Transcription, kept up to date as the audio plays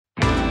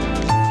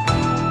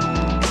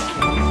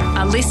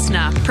A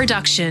listener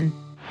production.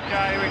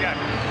 Okay, here we go.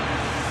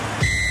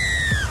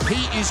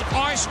 He is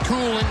ice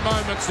cool in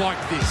moments like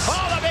this.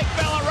 Oh, the big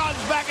fella runs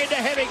back into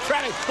heavy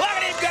traffic. Look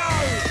at him go!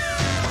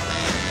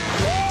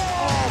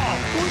 Oh,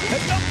 he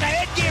knocked the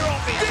headgear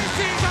off him. This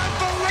is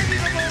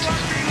unbelievable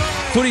rugby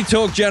league. Footy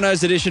Talk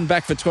Journos edition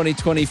back for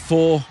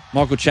 2024.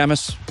 Michael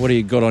Chammas, what do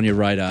you got on your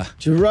radar?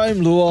 Jerome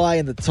Luai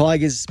and the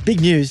Tigers. Big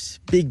news.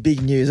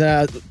 Big news.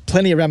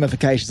 Plenty of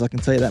ramifications, I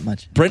can tell you that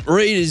much. Brent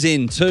Reid is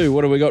in too.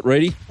 What do we got,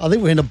 Reedy? I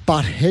think we're going to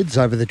butt heads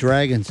over the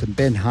Dragons and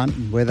Ben Hunt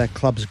and where that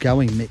club's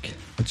going, Mick.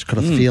 I've just got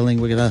a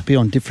feeling we're going to be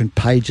on different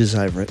pages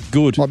over it.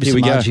 Good. Might be Here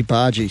some we go.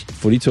 argy-bargy.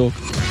 Footy Talk.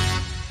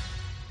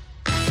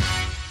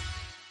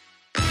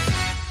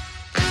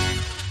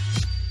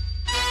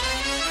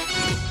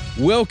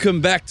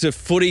 Welcome back to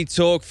Footy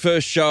Talk,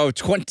 first show of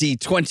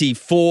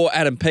 2024.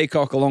 Adam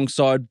Peacock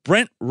alongside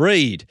Brent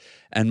Reid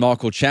and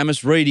Michael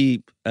Chammas.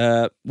 Reedy,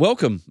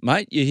 welcome,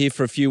 mate. You're here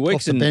for a few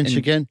weeks. Off the bench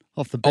again.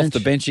 Off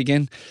the bench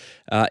again.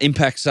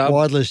 Impact sub.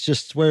 Weidler's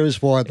just, where is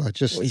Weidler?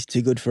 He's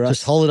too good for us.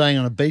 Just holidaying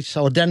on a beach.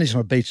 Oh, Danny's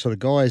not a beach sort of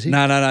guy, is he?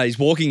 No. He's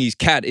walking his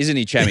cat, isn't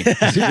he, Chammy?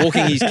 He's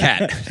walking his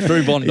cat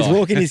through Bondi. He's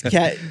walking his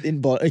cat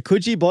in Bondi.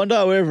 Coogee, Bondi,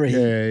 wherever he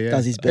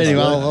does his best.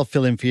 Anyway, work. I'll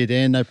fill in for you,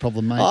 Dan. No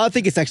problem, mate. I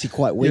think it's actually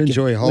quite weak.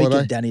 enjoy a holiday?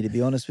 Weak of Danny, to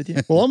be honest with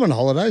you. Well, I'm on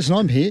holidays and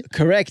I'm here.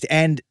 Correct.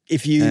 And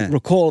if you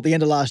recall, at the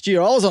end of last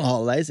year, I was on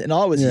holidays and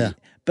I was here.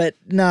 But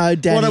no,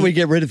 Danny. Why don't we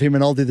get rid of him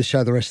and I'll do the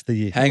show the rest of the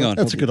year? Hang on.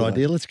 That's a good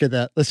idea. Let's get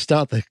that. Let's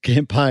start the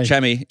campaign.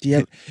 Chammy,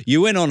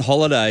 you went on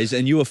holidays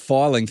and you were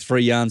filing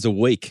 3 yarns a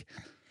week.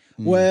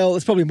 Well,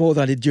 it's probably more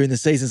than I did during the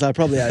season, so I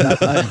probably owed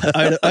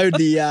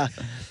the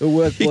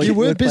work. You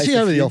were busy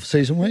over the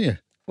off-season, weren't you?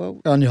 Well,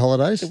 on your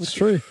holidays. It's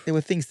true. There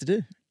were things to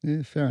do.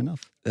 Yeah, fair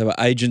enough. There were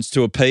agents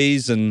to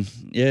appease and,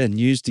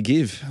 news to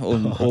give,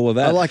 all of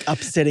that. I like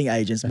upsetting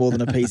agents more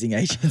than appeasing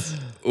agents.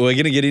 We're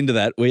going to get into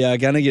that. We are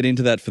going to get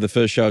into that for the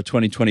first show of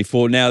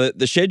 2024. Now,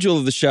 the schedule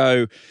of the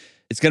show,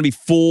 it's going to be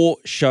 4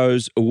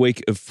 shows a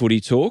week of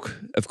Footy Talk.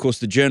 Of course,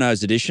 the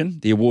Journos edition,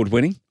 the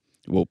award-winning,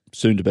 well,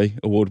 soon to be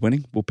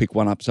award-winning. We'll pick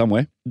one up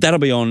somewhere. That'll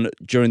be on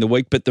during the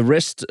week, but the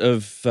rest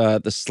of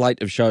the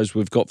slate of shows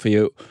we've got for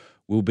you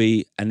will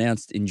be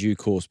announced in due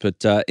course.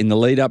 But in the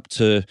lead up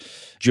to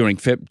during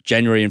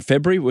January and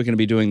February, we're going to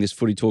be doing this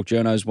Footy Talk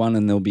Journos one,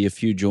 and there'll be a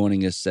few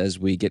joining us as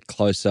we get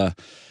closer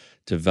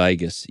to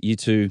Vegas. You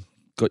two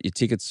got your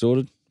tickets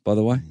sorted, by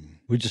the way?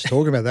 We were just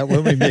talking about that,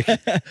 weren't we,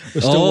 Mick?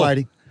 We're still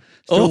waiting.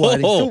 Still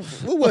waiting. I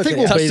think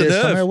we'll be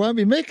there somewhere, won't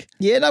we, Mick?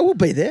 Yeah, no, we'll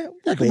be there.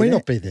 How can we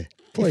not be there?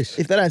 Please.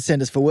 If they don't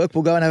send us for work,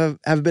 we'll go and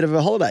have a bit of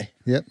a holiday.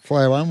 Yep,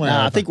 fly one way.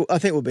 I think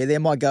we'll be there.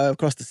 Might go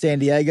across to San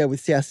Diego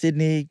with South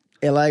Sydney,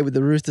 LA with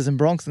the Roosters and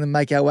Bronx, and then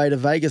make our way to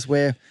Vegas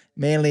where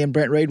Manly and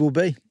Brent Reid will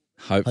be.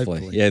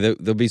 Hopefully. Yeah,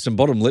 there'll be some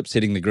bottom lips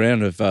hitting the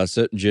ground of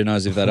certain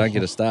journos if they don't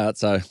get a start.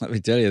 So let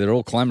me tell you, they're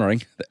all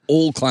clamouring.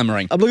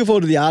 I'm looking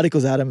forward to the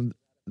articles, Adam,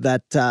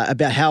 that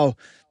about how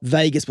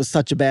Vegas was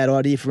such a bad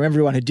idea from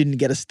everyone who didn't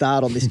get a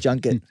start on this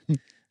junket.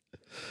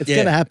 It's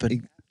going to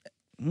happen.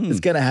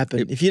 It's going to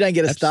happen. If you don't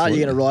get a start,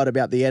 you're going to write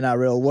about the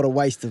NRL. What a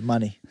waste of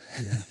money.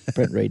 Yeah.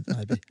 Brent Reid,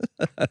 maybe.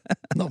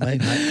 Not me,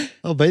 mate.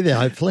 I'll be there,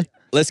 hopefully.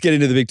 Let's get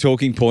into the big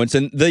talking points.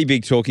 And the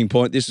big talking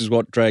point, this is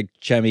what dragged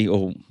Chammy,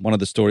 or one of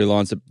the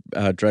storylines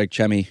that dragged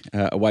Chammy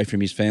away from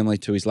his family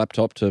to his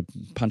laptop to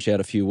punch out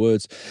a few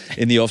words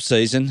in the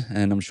off-season.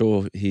 And I'm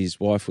sure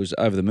his wife was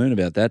over the moon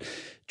about that.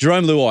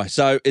 Jerome Luai.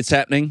 So it's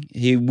happening.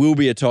 He will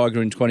be a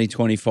Tiger in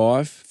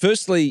 2025.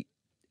 Firstly,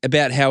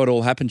 about how it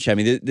all happened,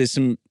 Chammy.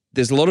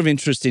 There's a lot of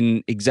interest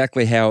in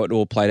exactly how it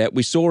all played out.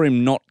 We saw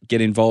him not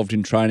get involved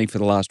in training for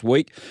the last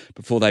week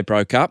before they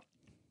broke up.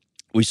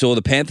 We saw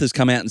the Panthers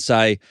come out and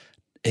say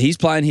he's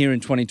playing here in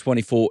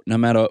 2024 no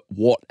matter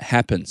what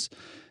happens.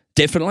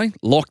 Definitely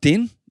locked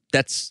in.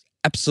 That's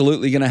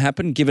absolutely going to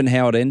happen given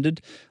how it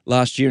ended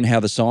last year and how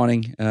the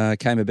signing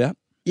came about.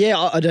 Yeah,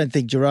 I don't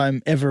think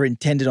Jerome ever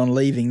intended on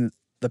leaving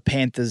the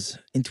Panthers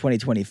in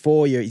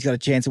 2024. He's got a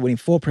chance of winning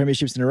 4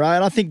 premierships in a row.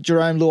 And I think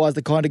Jerome Luai is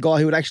the kind of guy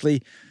who would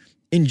actually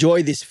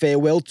enjoy this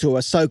farewell tour,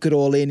 soak it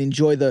all in,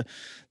 enjoy the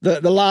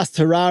last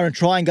hurrah and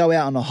try and go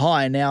out on a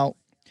high. Now,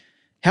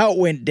 how it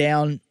went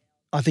down,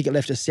 I think it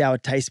left a sour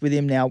taste with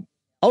him. Now,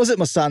 I was at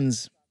my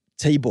son's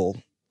T-ball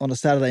on a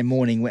Saturday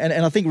morning,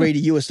 and I think, Reedy,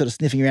 you were sort of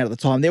sniffing around at the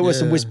time. There were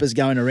some whispers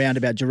going around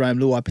about Jerome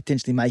Luai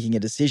potentially making a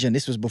decision.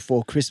 This was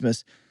before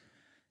Christmas.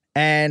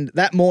 And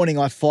that morning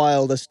I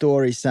filed a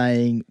story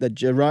saying that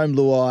Jerome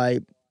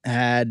Luai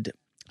had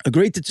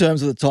agreed to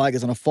terms with the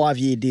Tigers on a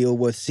 5-year deal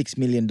worth $6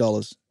 million.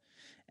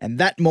 And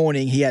that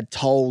morning he had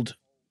told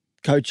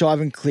Coach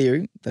Ivan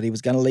Cleary that he was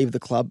going to leave the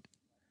club.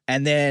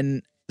 And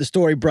then the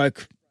story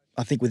broke,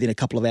 I think, within a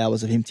couple of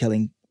hours of him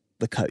telling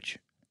the coach.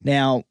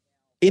 Now,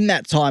 in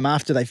that time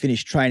after they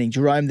finished training,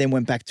 Jerome then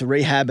went back to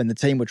rehab and the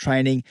team were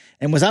training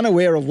and was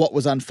unaware of what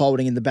was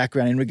unfolding in the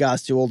background in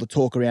regards to all the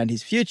talk around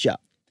his future.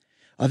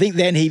 I think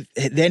then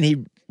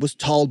he was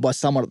told by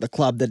someone at the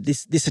club that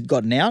this had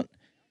gotten out.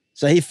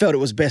 So he felt it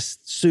was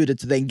best suited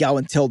to then go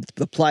and tell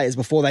the players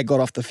before they got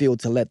off the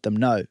field to let them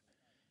know.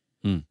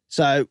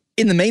 So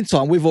in the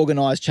meantime, we've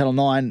organised Channel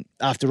 9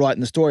 after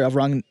writing the story. I've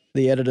rung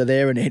the editor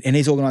there and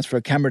he's organised for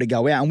a camera to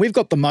go out. And we've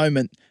got the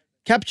moment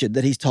captured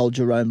that he's told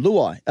Jerome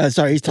Luai.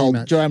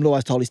 Jerome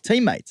Luai's told his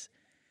teammates.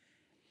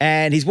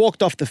 And he's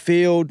walked off the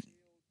field,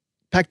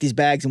 packed his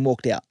bags and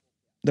walked out.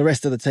 The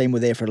rest of the team were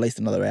there for at least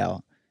another hour.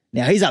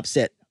 Now, he's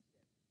upset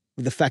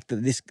with the fact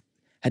that this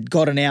had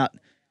gotten out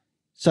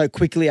so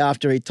quickly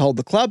after he told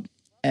the club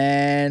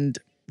and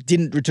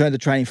didn't return to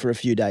training for a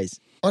few days.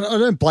 I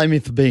don't blame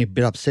him for being a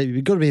bit upset.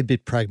 You've got to be a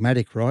bit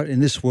pragmatic, right? In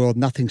this world,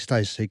 nothing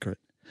stays secret.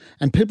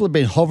 And people have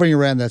been hovering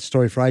around that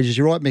story for ages.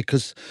 You're right, Mick,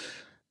 because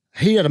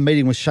he had a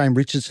meeting with Shane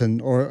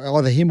Richardson, or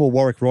either him or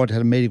Warwick Wright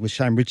had a meeting with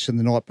Shane Richardson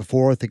the night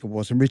before, I think it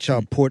was, and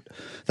Richard put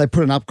an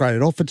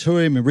upgraded offer to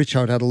him, and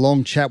Richard had a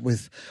long chat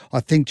with,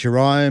 I think,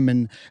 Jerome,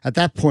 and at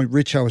that point,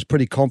 Richard was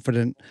pretty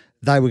confident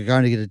they were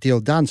going to get a deal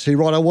done. So you're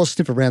right, I was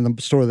sniffing around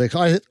the story there.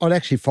 I'd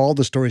actually filed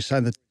the story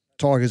saying that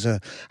Tigers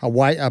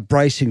are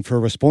bracing for a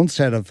response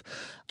out of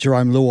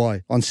Jerome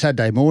Luai on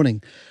Saturday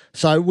morning.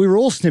 So we were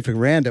all sniffing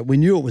around it. We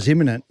knew it was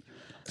imminent.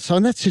 So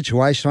in that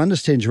situation, I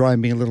understand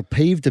Jerome being a little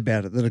peeved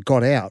about it, that it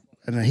got out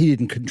and he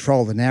didn't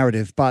control the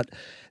narrative. But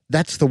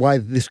that's the way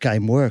that this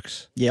game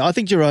works. Yeah, I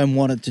think Jerome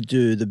wanted to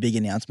do the big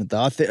announcement,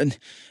 though.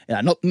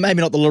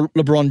 Maybe not the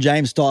LeBron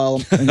James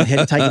style and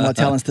taking my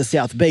talents to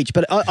South Beach,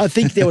 but I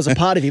think there was a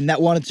part of him that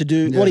wanted to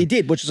do what he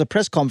did, which was a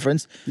press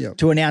conference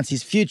to announce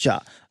his future.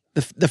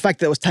 The fact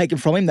that it was taken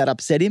from him, that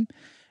upset him.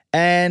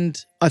 And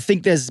I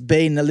think there's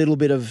been a little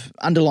bit of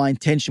underlying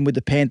tension with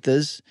the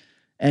Panthers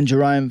and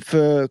Jerome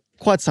for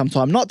quite some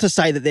time. Not to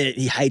say that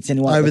he hates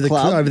anyone over at the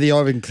club. Over the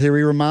Ivan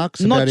Cleary remarks?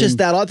 Not just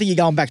that. I think you're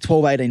going back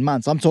 12, 18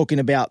 months. I'm talking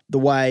about the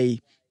way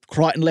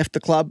Crichton left the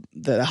club,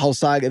 the whole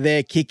saga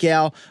there,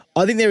 Kickow.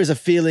 I think there is a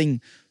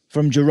feeling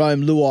from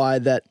Jerome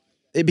Luai that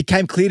it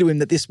became clear to him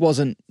that this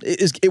wasn't,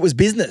 it was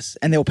business,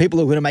 and there were people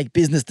who were going to make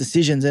business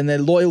decisions, and their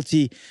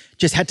loyalty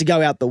just had to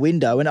go out the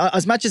window. And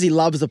as much as he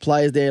loves the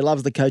players there,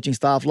 loves the coaching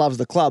staff, loves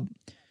the club,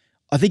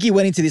 I think he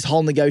went into this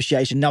whole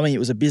negotiation knowing it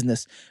was a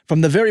business. From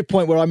the very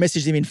point where I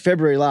messaged him in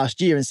February last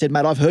year and said,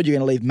 mate, I've heard you're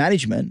going to leave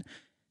management,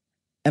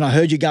 and I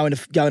heard you go in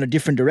a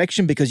different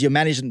direction because you're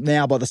managed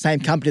now by the same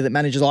company that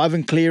manages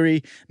Ivan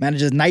Cleary,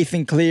 manages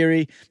Nathan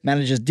Cleary,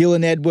 manages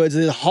Dylan Edwards.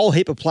 There's a whole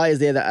heap of players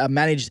there that are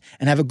managed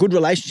and have a good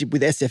relationship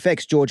with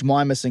SFX, George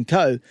Mimas and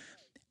co.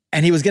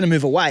 And he was going to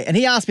move away. And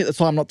he asked me at the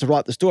time not to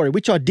write the story,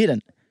 which I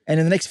didn't. And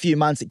in the next few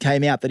months, it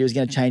came out that he was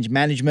going to change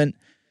management.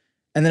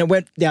 And then it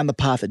went down the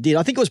path it did.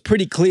 I think it was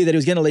pretty clear that he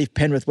was going to leave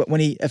Penrith, but when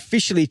he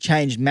officially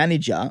changed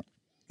manager,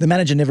 the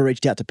manager never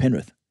reached out to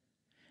Penrith.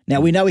 Now,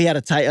 we know he had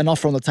an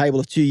offer on the table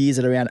of 2 years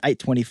at around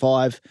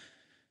 $825,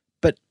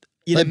 but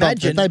you'd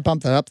imagine... They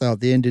bumped that up, though, at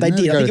the end, didn't they?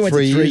 They did. I think it went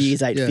to 3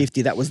 years, $850.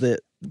 Yeah. That was the...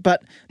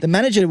 But the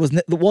manager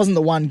wasn't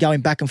the one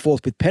going back and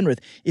forth with Penrith.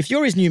 If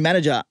you're his new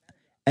manager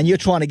and you're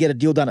trying to get a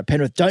deal done at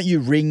Penrith, don't you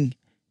ring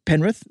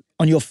Penrith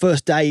on your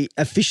first day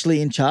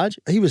officially in charge?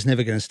 He was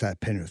never going to stay at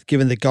Penrith,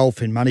 given the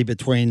gulf in money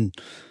between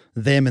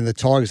them and the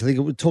Tigers. I think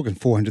we're talking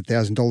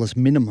 $400,000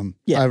 minimum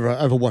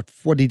over what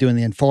did he do in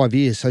the end? 5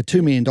 years. So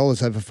 $2 million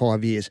over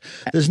 5 years.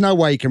 There's no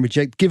way you can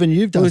reject, given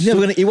you've done...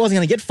 He wasn't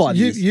going to get 5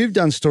 years. You've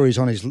done stories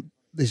on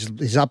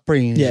his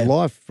upbringing, his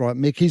life, right,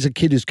 Mick? He's a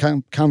kid who's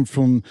come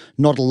from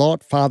not a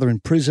lot, father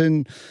in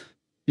prison,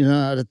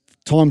 at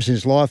times in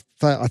his life.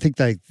 I think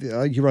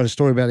you wrote a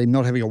story about him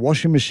not having a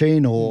washing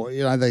machine, or,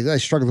 they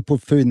struggle to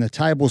put food on the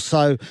table.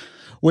 So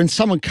when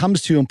someone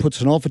comes to you and puts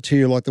an offer to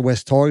you like the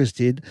West Tigers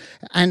did,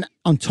 and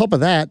on top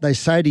of that, they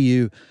say to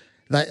you,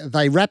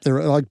 they wrap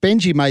like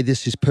Benji made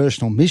this his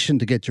personal mission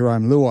to get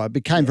Jerome Luai. It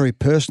became very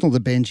personal to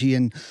Benji,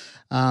 and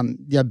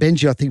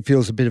Benji, I think,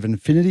 feels a bit of an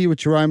affinity with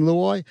Jerome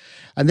Luai.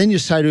 And then you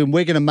say to him,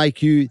 we're going to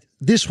make you,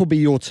 this will be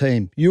your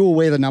team. You will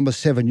wear the number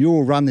 7. You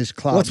will run this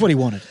club. Well, that's what he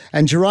wanted.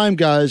 And Jerome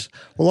goes,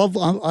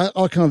 well,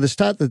 I can either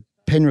start the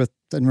Penrith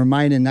and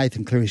remain in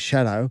Nathan Cleary's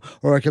shadow,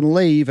 or I can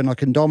leave and I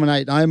can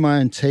dominate and own my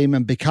own team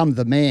and become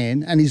the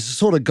man. And he's the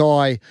sort of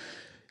guy,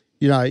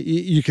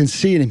 you can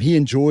see in him, he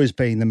enjoys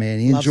being the man.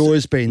 He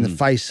enjoys being the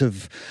face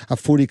of a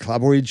footy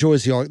club, or he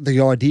enjoys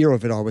the idea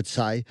of it, I would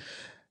say.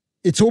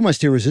 It's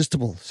almost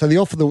irresistible. So the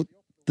offer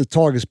the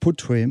Tigers put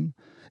to him,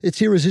 it's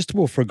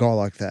irresistible for a guy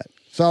like that.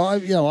 So,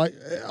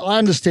 I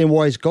understand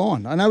why he's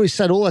gone. I know he's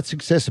had all that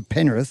success at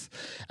Penrith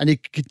and he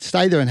could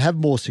stay there and have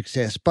more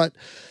success, but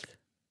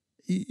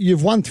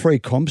you've won 3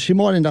 comps. You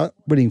might end up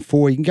winning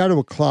 4. You can go to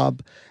a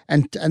club,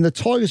 and the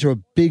Tigers are a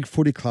big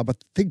footy club. I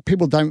think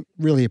people don't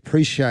really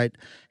appreciate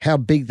how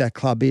big that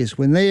club is.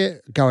 When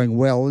they're going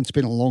well, and it's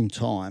been a long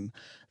time,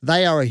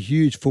 they are a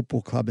huge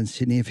football club in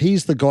Sydney. If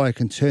he's the guy who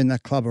can turn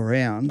that club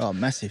around... Oh,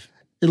 massive.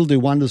 It'll do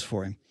wonders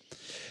for him.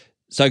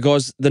 So,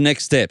 guys, the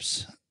next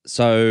steps.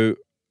 So,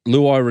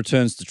 Luai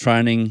returns to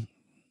training,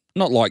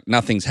 not like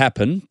nothing's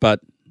happened, but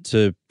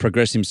to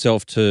progress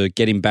himself to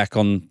get him back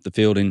on the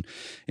field in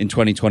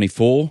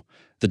 2024.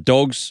 The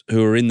Dogs,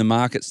 who are in the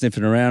market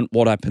sniffing around,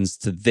 what happens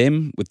to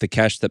them with the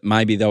cash that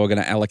maybe they were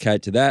going to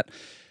allocate to that?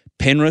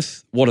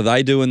 Penrith, what do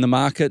they do in the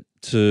market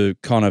to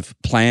kind of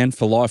plan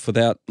for life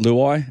without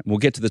Luai? We'll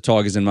get to the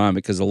Tigers in a moment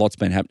because a lot's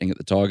been happening at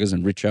the Tigers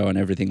and Richo and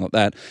everything like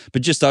that.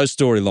 But just those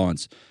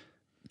storylines.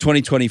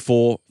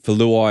 2024 for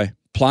Luai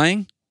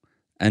playing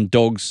and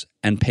Dogs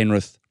and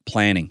Penrith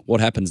planning.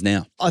 What happens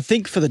now? I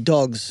think for the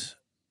Dogs,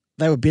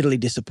 they were bitterly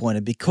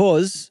disappointed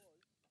because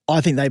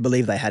I think they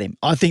believed they had him.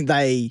 I think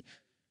they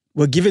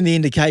were given the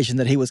indication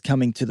that he was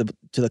coming to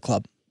the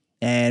club.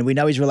 And we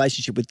know his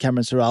relationship with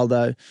Cameron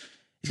Ciraldo.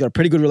 He's got a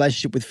pretty good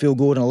relationship with Phil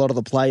Gould and a lot of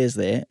the players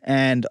there.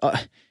 And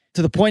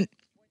to the point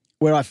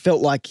where I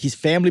felt like his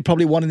family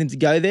probably wanted him to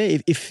go there.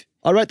 If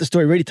I wrote the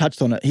story, really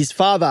touched on it. His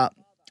father,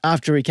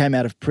 after he came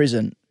out of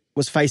prison,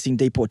 was facing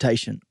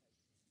deportation.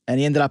 And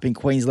he ended up in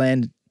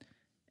Queensland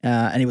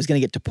and he was going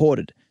to get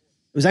deported.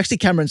 It was actually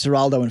Cameron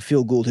Ciraldo and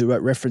Phil Gould who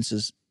wrote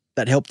references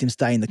that helped him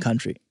stay in the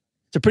country.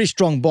 It's a pretty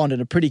strong bond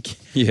and a pretty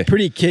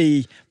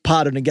key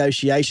part of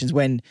negotiations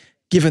when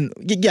given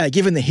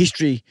the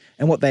history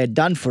and what they had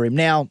done for him.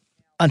 Now,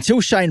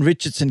 until Shane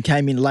Richardson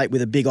came in late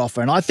with a big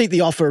offer, and I think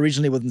the offer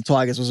originally with the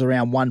Tigers was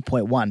around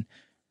 1.1.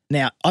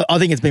 Now, I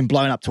think it's been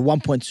blown up to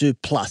 1.2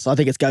 plus. I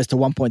think it goes to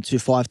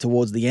 1.25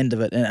 towards the end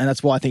of it, and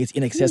that's why I think it's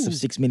in excess of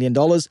 $6 million.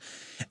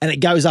 And it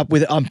goes up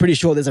with, I'm pretty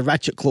sure there's a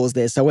ratchet clause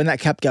there, so when that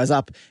cap goes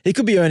up, he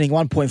could be earning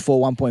 $1.4,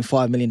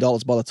 $1.5 million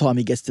by the time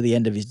he gets to the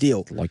end of his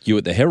deal. Like you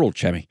at the Herald,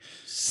 Chammy.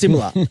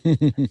 Similar.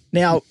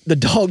 Now, the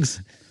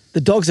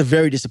Dogs are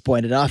very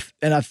disappointed,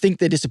 and I think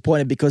they're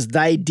disappointed because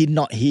they did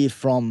not hear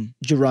from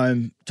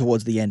Jerome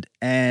towards the end.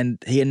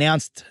 And he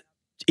announced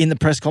in the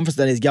press conference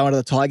that he's going to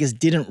the Tigers,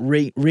 didn't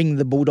ring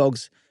the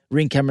Bulldogs,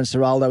 ring Cameron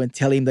Ciraldo and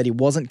tell him that he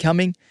wasn't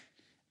coming.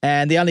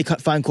 And the only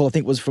phone call, I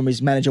think, was from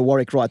his manager,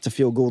 Warwick Wright, to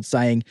Phil Gould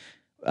saying,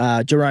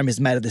 Jerome has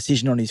made a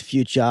decision on his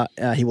future.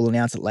 He will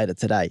announce it later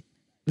today.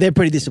 They're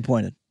pretty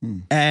disappointed.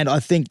 And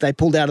I think they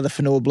pulled out of the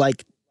Fanua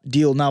Blake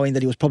deal knowing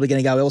that he was probably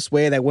going to go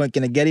elsewhere. They weren't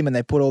going to get him and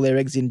they put all their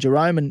eggs in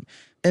Jerome and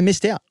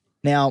missed out.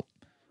 Now,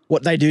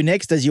 what they do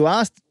next, as you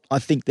asked, I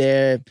think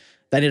they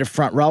need a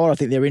front rower. I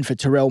think they're in for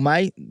Terrell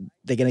May.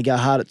 They're going to go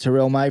hard at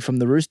Terrell May from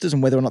the Roosters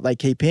and whether or not they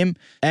keep him.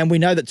 And we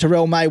know that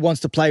Terrell May wants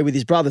to play with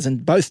his brothers,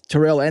 and both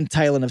Terrell and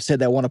Taylor have said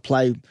they want to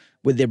play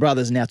with their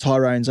brothers. Now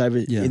Tyrone's over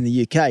in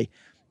the UK.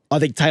 I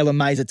think Taylor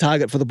May's a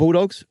target for the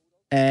Bulldogs.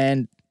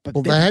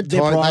 But they had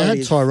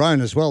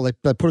Tyrone as well. They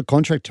put a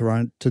contract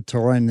to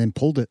Tyrone and then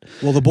pulled it.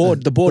 Well, the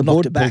board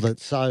knocked it back.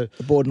 So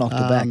the board knocked it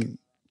back.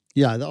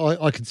 Yeah,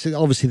 I can see,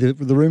 obviously,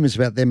 the rumours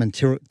about them and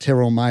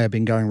Terrell May have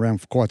been going around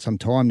for quite some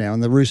time now,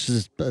 and the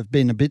Roosters have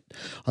been a bit,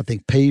 I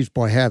think, peeved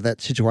by how that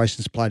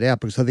situation's played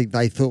out because I think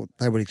they thought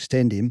they would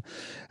extend him,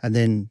 and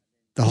then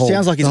the whole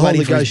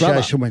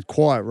negotiation went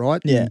quiet, right?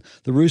 Yeah. And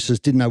the Roosters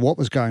didn't know what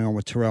was going on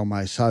with Terrell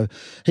May, so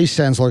he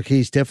sounds like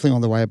he's definitely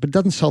on the way, but it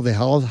doesn't solve their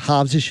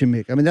halves issue,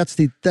 Mick. I mean, that's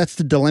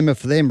the dilemma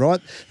for them,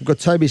 right? They've got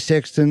Toby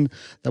Sexton.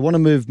 They want to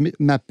move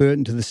Matt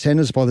Burton to the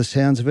centres by the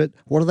sounds of it.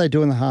 What do they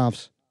do in the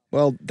halves?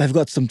 Well, they've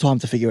got some time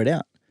to figure it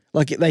out.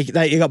 Like they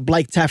got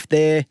Blake Taft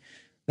there.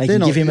 They can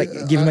give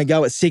him a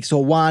go at 6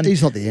 or 1.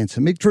 He's not the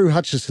answer. Mick Drew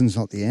Hutchison's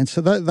not the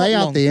answer. They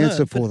aren't the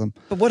answer for them.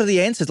 But what are the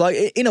answers? Like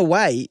in a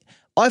way,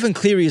 Ivan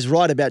Cleary is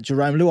right about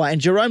Jerome Luai, and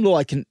Jerome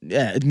Luai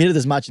admitted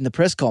as much in the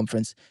press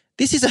conference.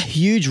 This is a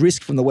huge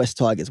risk from the West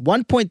Tigers.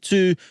 $1.2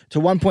 to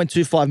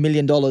 $1.25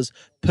 million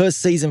per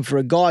season for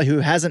a guy who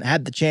hasn't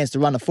had the chance to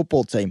run a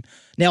football team.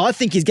 Now, I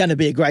think he's going to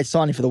be a great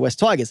signing for the West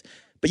Tigers,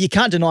 but you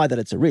can't deny that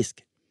it's a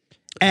risk.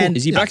 And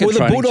is he back at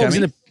training,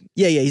 Jamie?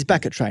 He's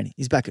back at training.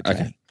 He's back at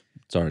training. Okay.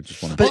 Sorry, I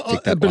just want to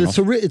tick that but one off.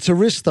 It's a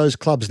risk those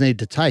clubs need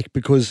to take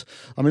because,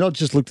 I mean, I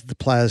just looked at the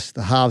players,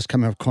 the halves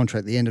coming off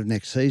contract at the end of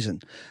next season.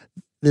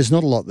 There's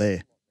not a lot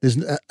there. There's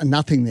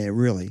nothing there,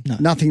 really. No.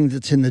 Nothing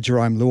that's in the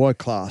Jerome Luai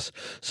class.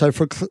 So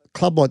for a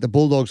club like the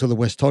Bulldogs or the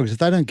West Tigers, if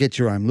they don't get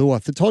Jerome Luai,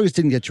 if the Tigers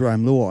didn't get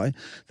Jerome Luai,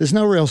 there's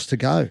nowhere else to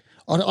go.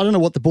 I don't know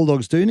what the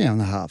Bulldogs do now in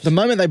the halves. The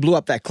moment they blew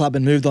up that club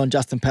and moved on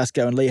Justin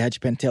Pascoe and Lee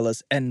H.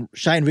 Pentelis and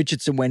Shane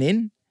Richardson went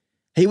in,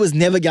 he was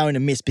never going to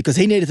miss because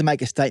he needed to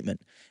make a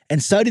statement.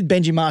 And so did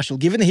Benji Marshall.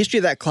 Given the history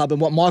of that club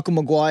and what Michael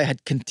Maguire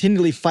had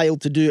continually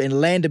failed to do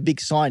and land a big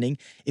signing,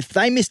 if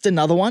they missed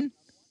another one,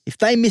 if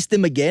they missed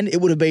them again,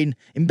 it would have been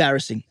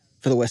embarrassing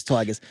for the West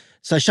Tigers.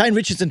 So Shane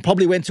Richardson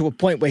probably went to a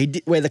point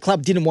where the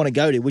club didn't want to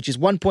go to, which is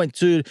 $1.2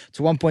 to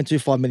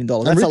 $1.25 million.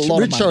 That's a lot of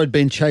money. Richo had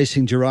been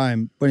chasing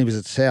Jerome when he was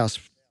at South.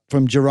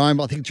 From Jerome,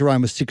 I think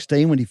Jerome was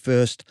 16 when he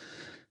first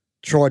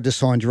tried to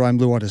sign Jerome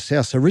Luai to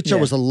South. So Richo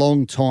was a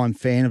long-time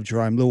fan of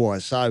Jerome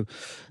Luai. So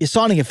you're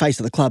signing a face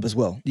of the club as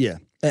well. Yeah.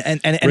 And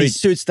he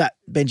suits that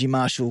Benji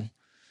Marshall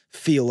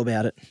feel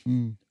about it.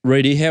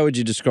 Reedy, how would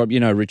you describe,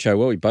 Richo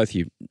well? Both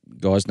you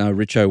guys know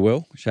Richo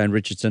well, Shane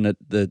Richardson at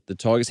the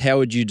Tigers. How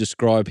would you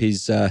describe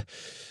his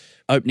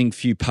opening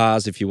few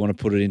pas, if you want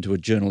to put it into a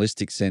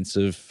journalistic sense,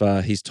 of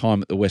his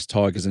time at the West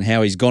Tigers and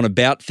how he's gone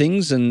about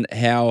things and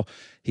how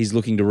he's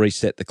looking to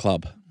reset the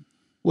club?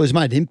 Well, he's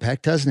made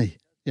impact, hasn't he?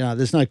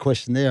 There's no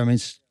question there. I mean,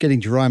 it's getting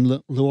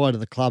Jerome Luai to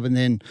the club and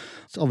then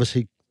it's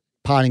obviously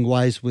parting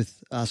ways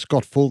with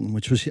Scott Fulton,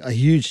 which was a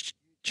huge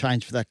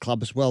change for that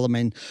club as well. I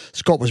mean,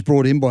 Scott was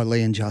brought in by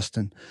Lee and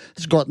Justin.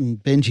 Scott and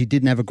Benji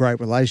didn't have a great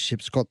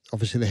relationship. Scott,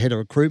 obviously the head of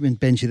recruitment,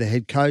 Benji the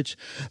head coach.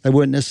 They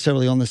weren't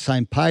necessarily on the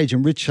same page.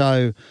 And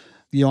Richo,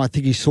 I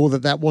think he saw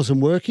that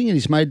wasn't working and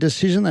he's made a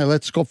decision. They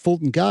let Scott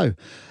Fulton go.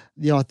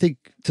 I think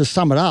to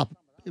sum it up,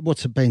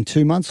 what's it been,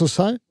 2 months or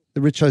so?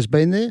 The Richo's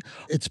been there.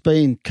 It's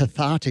been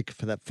cathartic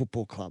for that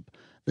football club.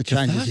 The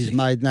changes he's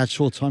made in that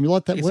short time. You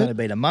like that It's word? only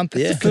been a month.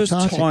 It's Yeah. the first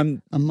Cathartic.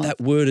 time A month.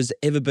 that word has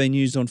ever been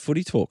used on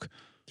Footy Talk.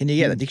 Can you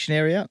get the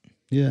dictionary out?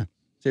 Yeah.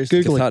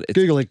 Seriously.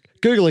 Google it.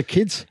 Google it,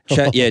 kids.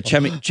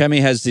 Chammy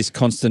has this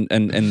constant,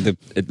 and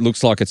it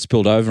looks like it's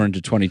spilled over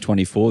into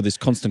 2024, this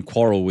constant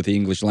quarrel with the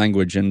English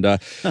language. And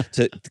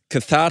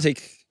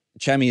cathartic,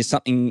 Chammy, is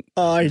something,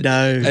 I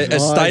know. a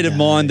state of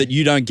mind that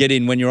you don't get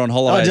in when you're on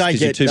holidays I don't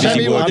because you're get too that.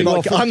 busy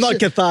working. I'm not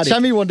cathartic.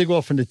 Sammy wanted to go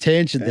off on a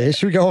tangent there.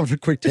 Should we go on for a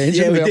quick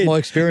tangent we about did. my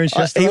experience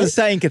yesterday? He was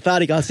saying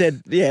cathartic. I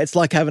said, yeah, it's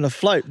like having a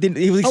float.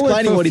 He was I went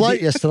explaining for what a he float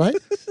did. yesterday.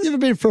 You ever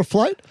been for a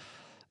float?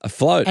 A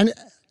float. And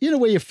you know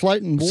where you're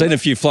floating water? Seen a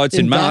few floats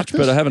in March,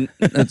 darkness? but I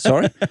haven't.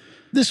 Sorry.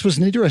 This was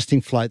an interesting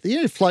float.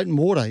 You float in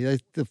water.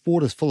 The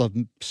water's full of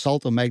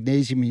salt or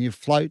magnesium, and you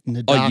float in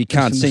the darkness. Oh, you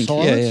can't and the sink.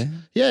 silence.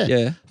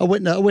 Yeah. I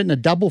went in a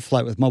double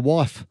float with my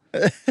wife.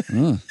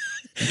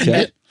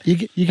 Okay. You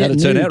get How'd it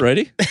turn nude. out,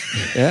 Ready?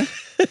 Yeah.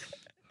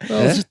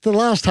 Well, it was just the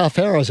last half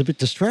hour I was a bit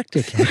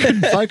distracted. I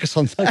couldn't focus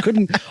on. I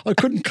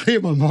couldn't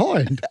clear my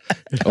mind.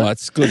 Oh,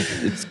 it's good.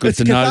 It's good It's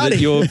to know cathartic.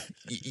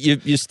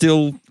 that you're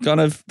still kind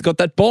of got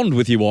that bond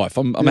with your wife.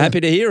 I'm happy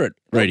to hear it,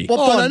 Ready. What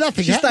Oh, bond? no,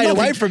 nothing. She stayed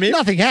away from him.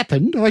 Nothing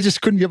happened. I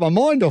just couldn't get my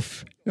mind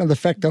off the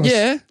fact I was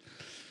Yeah.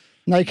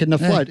 naked in a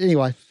float.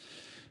 Anyway,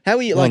 How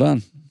are you? Well Like,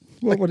 done.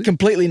 what,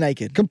 completely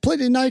naked,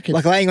 completely naked,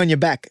 like laying on your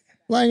back,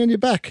 laying on your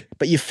back.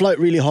 but you float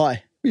really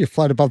high. You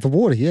float above the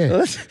water,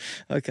 yeah.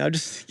 Okay, I'll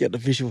just get the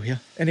visual here.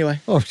 Anyway,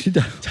 Oh, you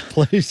don't,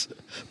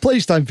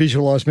 please don't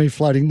visualise me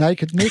floating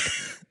naked, Nick.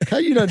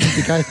 Okay, you don't need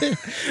to go there.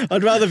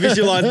 I'd rather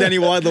visualise Danny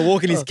Wilder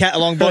walking his cat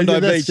along Bondi Yeah,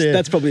 that's- Beach. yeah.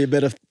 That's probably a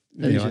better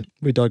Anyway, vision.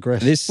 we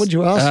digress. This- what did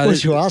you ask? What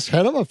did you ask,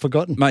 Adam? I've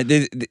forgotten.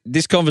 Mate,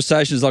 this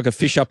conversation is like a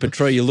fish up a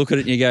tree. You look at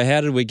it and you go,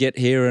 how did we get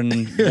here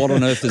and what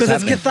on earth is Because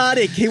it's happening?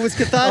 cathartic. He was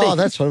cathartic. Oh,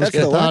 that's what it was the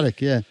one.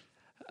 cathartic, yeah.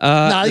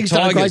 No, The he's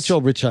done a great Tigers.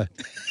 job, Richo.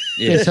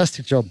 Yeah.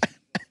 Fantastic job.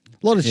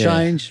 A lot of Yeah.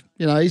 change.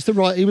 He's the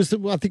right.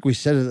 I think we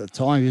said it at the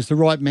time. He was the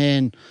right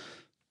man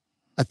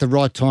at the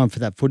right time for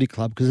that footy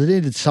club because it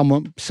needed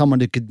someone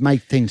who could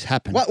make things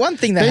happen. One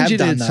thing they Benji have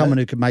done, needed though, someone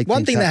who could make one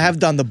things thing they happen. have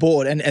done, the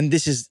board, and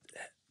this is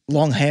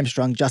long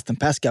hamstrung Justin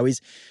Pascoe,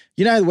 is,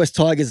 the West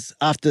Tigers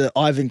after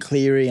Ivan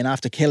Cleary and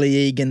after Kelly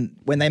Egan,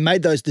 when they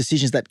made those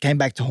decisions that came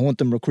back to haunt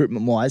them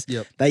recruitment-wise,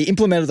 Yep. they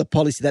implemented the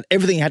policy that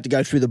everything had to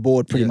go through the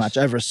board pretty much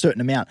over a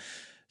certain amount.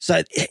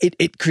 So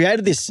it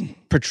created this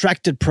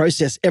protracted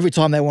process every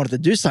time they wanted to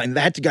do something.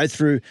 They had to jump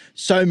through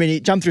so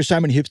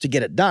many hoops to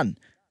get it done.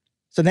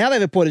 So now they've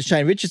appointed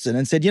Shane Richardson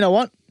and said, you know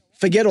what?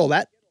 Forget all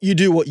that. You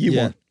do what you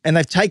want. And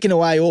they've taken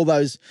away all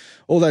those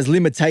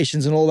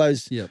limitations and all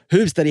those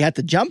hoops that he had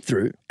to jump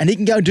through, and he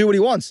can go and do what he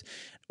wants.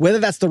 Whether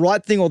that's the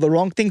right thing or the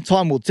wrong thing,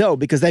 time will tell,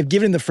 because they've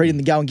given him the freedom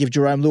to go and give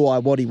Jerome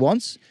Luai what he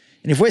wants.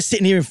 And if we're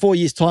sitting here in 4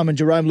 years' time and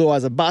Jerome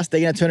Luai's a bust, they're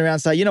going to turn around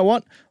and say, you know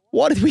what?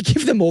 Why did we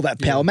give them all that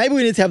power? Maybe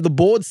we need to have the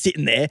board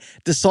sitting there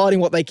deciding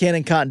what they can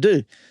and can't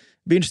do.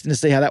 Be interesting to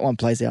see how that one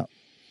plays out.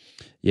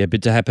 Yeah, a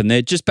bit to happen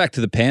there. Just back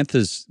to the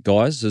Panthers,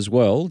 guys, as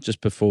well, just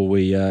before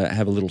we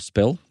have a little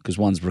spell, because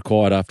one's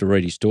required after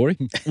Reedy's story.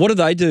 What do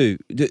they do?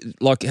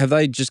 Have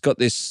they just got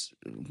this,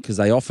 because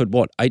they offered,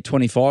 what,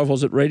 $825,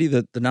 was it, Reedy,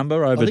 the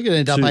number? Over I think it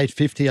ended up two-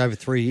 $850 over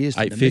 3 years.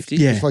 didn't it, Nick? $850?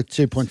 Yeah. It's like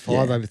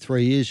 2.5 over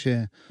 3 years,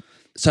 yeah.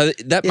 So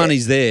that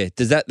money's there.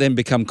 Does that then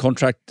become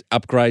contract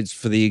upgrades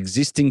for the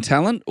existing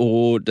talent,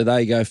 or do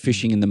they go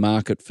fishing in the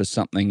market for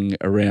something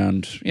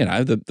around,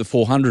 the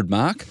 400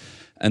 mark,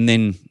 and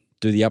then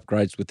do the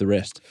upgrades with the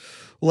rest?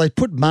 Well, they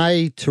put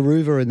May,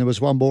 Taruva, and there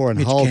was one more on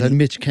hold, Kenny. and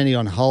Mitch Kenny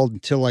on hold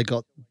until they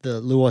got the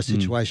Luai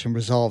situation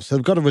resolved. So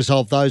they've got to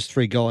resolve those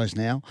three guys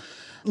now.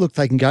 Look,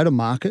 they can go to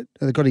market.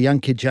 They've got a young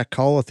kid, Jack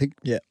Cole, I think.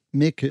 Yeah.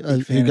 Mick,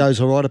 who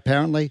goes all right,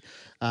 apparently.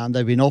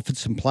 They've been offered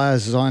some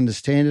players, as I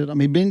understand it. I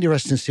mean, it'd be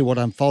interesting to see what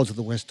unfolds with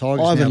the West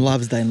Tigers. Ivan now.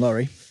 loves Dane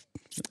Laurie.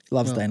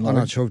 Loves Dane I'm Laurie.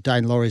 not sure if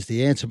Dane Laurie's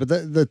the answer, but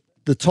the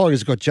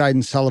Tigers have got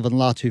Jaden Sullivan,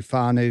 Latu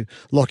Fanu,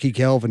 Lockie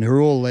Galvin, who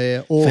are all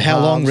there. All For how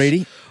long, halves.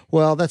 Reedy?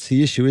 Well, that's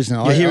the issue, isn't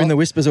it? You're hearing the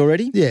whispers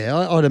already? Yeah,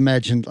 I'd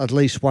imagine at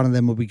least one of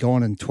them will be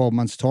gone in 12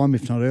 months' time,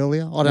 if not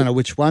earlier. I don't know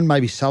which one.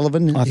 Maybe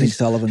Sullivan. I think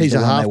Sullivan's he's the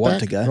a one they halfback, want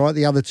to go. right?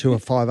 The other two are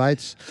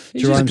 5'8".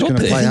 He's Jerome's just got going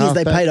to there. play The thing is, they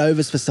halfback. paid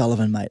overs for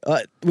Sullivan, mate.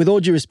 With all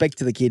due respect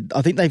to the kid,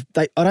 I think I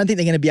don't think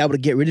they're going to be able to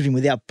get rid of him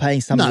without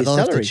paying some No, of his they'll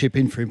have salary. to chip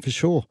in for him for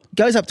sure.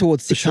 Goes up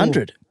towards For sure.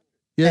 600.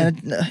 Yeah.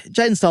 And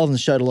Jaden Sullivan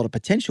showed a lot of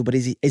potential, but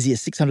is he a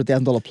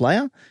 $600,000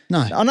 player? No.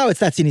 I know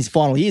that's in his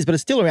final years, but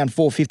it's still around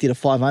 450 to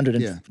 500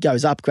 and Yeah.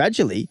 goes up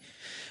gradually.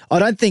 I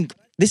don't think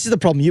this is the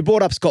problem. You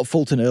brought up Scott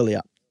Fulton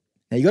earlier.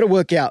 Now you got to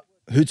work out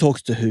who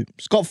talks to who.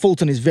 Scott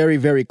Fulton is very,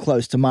 very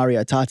close to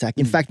Mario Tartak.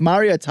 In fact,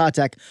 Mario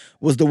Tartak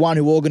was the one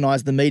who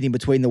organised the meeting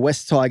between the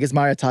West Tigers,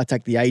 Mario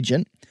Tartak, the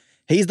agent.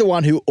 He's the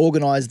one who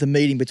organised the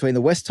meeting between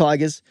the West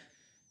Tigers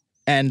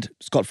and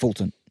Scott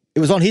Fulton. It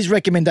was on his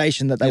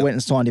recommendation that they went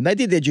and signed him. They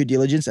did their due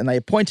diligence and they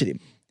appointed him.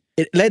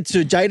 It led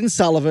to Jaden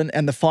Sullivan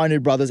and the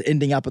Fainu brothers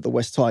ending up at the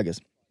West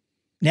Tigers.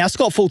 Now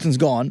Scott Fulton's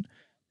gone.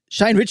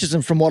 Shane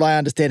Richardson, from what I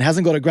understand,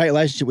 hasn't got a great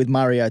relationship with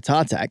Mario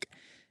Tartak.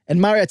 And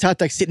Mario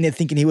Tartak's sitting there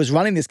thinking he was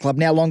running this club,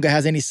 now longer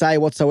has any say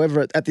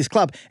whatsoever at this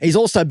club. He's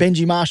also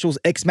Benji Marshall's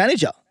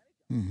ex-manager.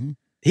 Mm-hmm.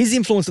 His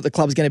influence at the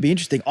club is going to be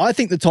interesting. I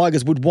think the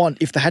Tigers would want,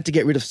 if they had to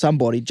get rid of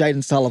somebody,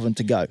 Jaden Sullivan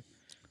to go.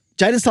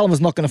 Jaden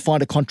Sullivan's not going to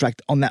find a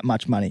contract on that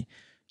much money.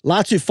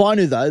 Latu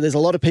Fainu, though, there's a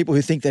lot of people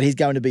who think that he's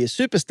going to be a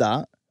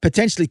superstar,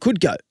 potentially could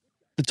go.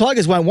 The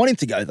Tigers won't want him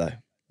to go, though.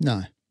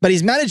 No. But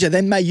his manager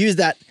then may use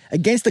that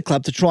against the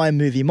club to try and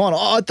move him on.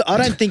 I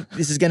don't think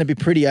this is going to be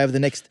pretty over the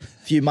next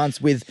few months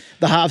with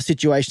the half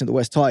situation at the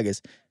West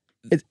Tigers.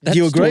 Do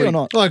you agree or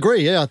not? I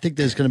agree, yeah. I think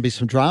there's going to be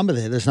some drama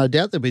there. There's no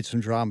doubt there'll be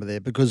some drama there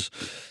because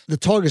the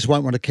Tigers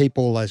won't want to keep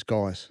all those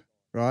guys,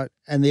 right?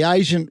 And the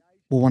agent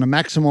will want to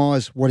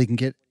maximise what he can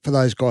get for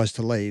those guys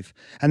to leave.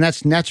 And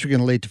that's naturally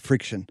going to lead to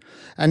friction.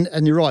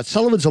 And you're right,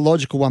 Sullivan's a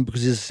logical one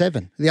because he's a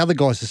 7. The other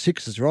guys are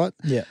 6s, right?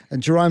 Yeah.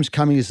 And Jerome's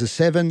coming as a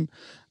 7.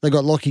 They've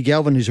got Lockie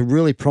Galvin, who's a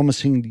really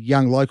promising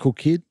young local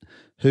kid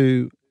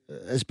who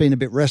has been a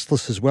bit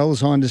restless as well,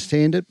 as I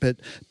understand it. But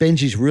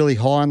Benji's really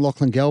high on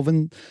Lachlan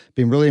Galvin,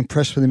 been really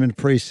impressed with him in the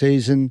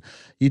pre-season.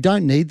 You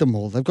don't need them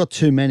all. They've got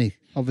too many,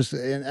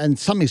 obviously, and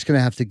something's going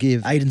to have to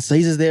give. Aiden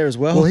Caesar's there as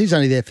well. Well, he's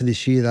only there for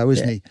this year, though,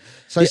 isn't he?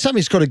 So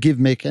something's got to give,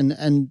 Mick,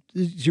 and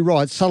you're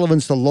right,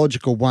 Sullivan's the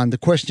logical one. The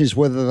question is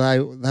whether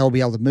they'll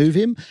be able to move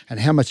him and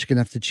how much you're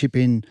going to have to chip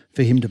in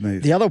for him to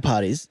move. The other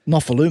part is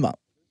Nofaluma.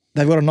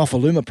 They've got a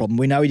Nofaluma problem.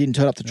 We know he didn't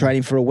turn up to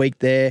training for a week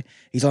there.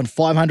 He's on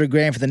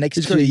 $500,000 for the next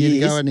 2 years. He's got a year to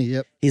go, hasn't he?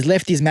 Yep. He's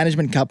left his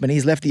management company.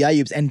 He's left the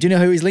Ayubs. And do you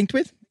know who he's linked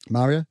with?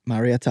 Mario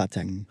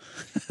Tartak.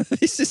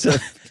 This is a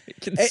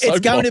It's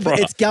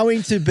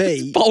going to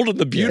be bold and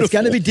the beautiful. It's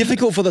going to be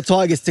difficult for the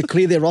Tigers to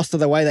clear their roster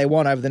the way they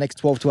want over the next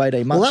 12 to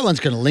 18 months. Well, that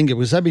one's going to linger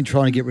because they've been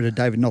trying to get rid of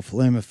David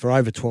Nofaluma for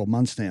over 12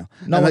 months now.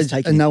 No one's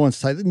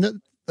taking it.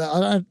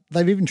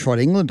 They've even tried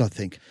England, I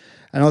think.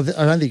 And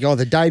I don't think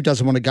either Dave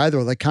doesn't want to go there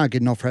or they can't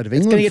get an offer out of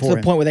England. It's going to get to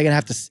the point where they're going to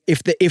have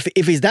to,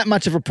 if he's that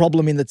much of a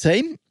problem in the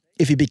team,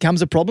 if he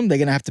becomes a problem, they're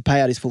going to have to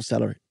pay out his full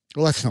salary.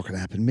 Well, that's not going to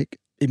happen, Mick.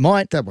 It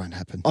might. That won't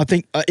happen. I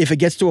think if it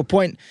gets to a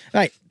point,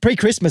 mate,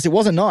 pre-Christmas, it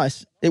wasn't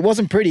nice. It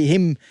wasn't pretty.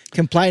 Him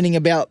complaining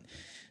about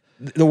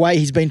the way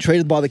he's been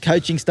treated by the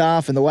coaching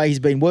staff and the way he's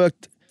been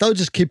worked. They'll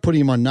just keep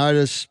putting him on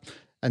notice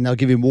and they'll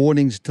give him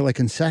warnings until they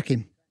can sack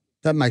him.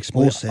 That makes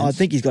more sense. I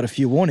think he's got a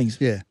few warnings.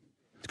 Yeah.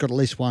 He's got at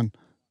least one.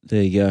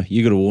 There you go.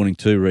 You got a warning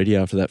too, Reedy,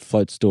 after that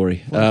float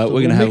story. We're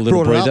going to have a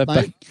little breather.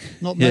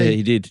 Not me. Yeah,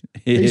 he did.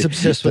 He's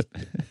obsessed with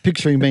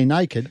picturing me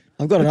naked.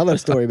 I've got another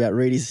story about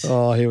Reedy's.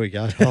 Oh, here we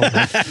go.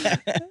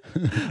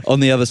 On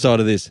the other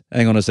side of this.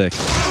 Hang on a sec.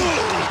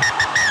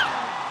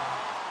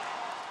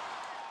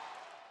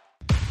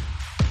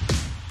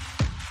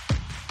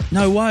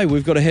 No way.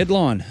 We've got a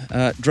headline.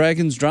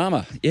 Dragons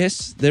drama.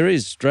 Yes, there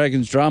is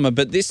Dragons drama,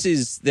 but this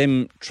is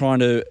them trying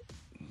to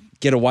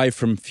get away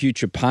from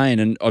future pain.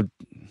 And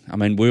I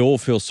mean, we all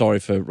feel sorry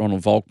for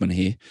Ronald Volkman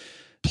here,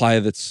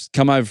 player that's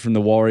come over from the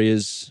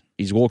Warriors.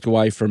 He's walked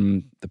away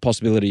from the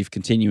possibility of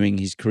continuing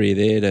his career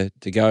there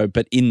to go.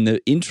 But in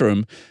the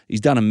interim,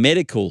 he's done a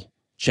medical,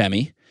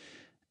 Chammy,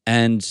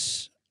 and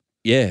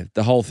yeah,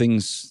 the whole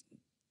thing's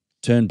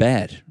turned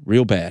bad,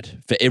 real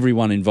bad for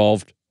everyone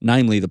involved,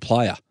 namely the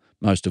player,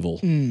 most of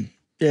all. Yeah,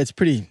 it's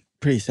pretty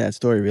sad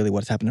story, really,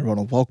 what's happened to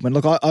Ronald Volkman.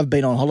 Look, I've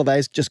been on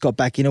holidays, just got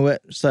back into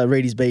it, so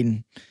Reedy's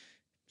been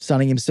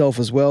sunning himself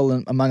as well,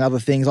 and among other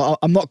things.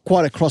 I'm not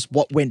quite across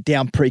what went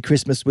down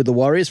pre-Christmas with the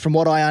Warriors. From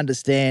what I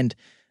understand,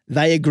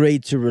 they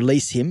agreed to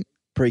release him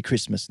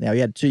pre-Christmas. Now, he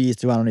had 2 years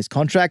to run on his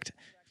contract.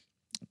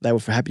 They were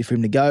happy for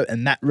him to go,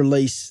 and that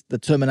release, the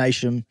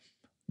termination,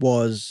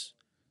 was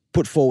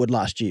put forward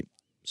last year,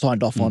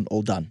 signed off on,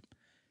 all done.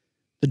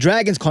 The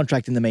Dragons'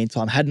 contract, in the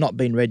meantime, had not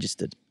been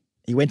registered.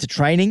 He went to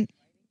training.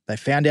 They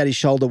found out his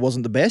shoulder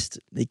wasn't the best.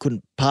 He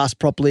couldn't pass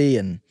properly,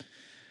 and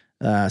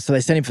so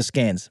they sent him for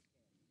scans.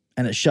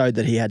 And it showed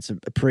that he had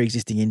a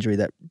pre-existing injury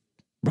that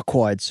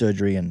required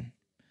surgery, and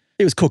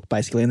he was cooked,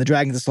 basically. And the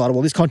Dragons decided,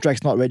 well, this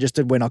contract's not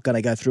registered. We're not going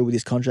to go through with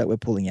this contract. We're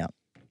pulling out.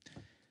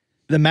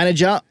 The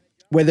manager,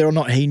 whether or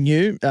not he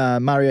knew,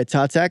 Mario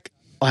Tartak,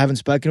 I haven't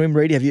spoken to him.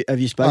 Reedy, have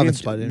you spoken to him? I haven't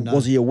spoken to him, no.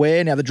 Was he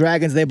aware? Now, the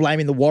Dragons, they're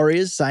blaming the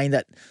Warriors, saying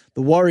that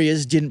the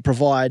Warriors didn't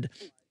provide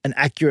an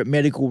accurate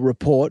medical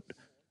report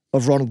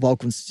of Ronald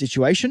Volkman's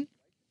situation.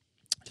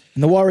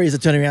 And the Warriors are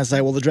turning around and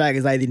saying, well, the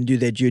Dragons, they didn't do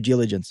their due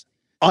diligence.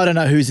 I don't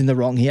know who's in the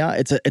wrong here.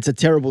 It's a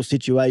terrible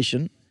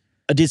situation.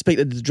 I did speak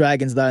to the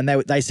Dragons, though, and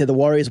they said the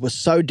Warriors were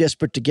so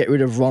desperate to get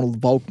rid of Ronald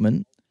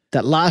Volkman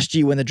that last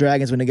year when the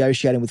Dragons were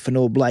negotiating with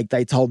Fanua Blake,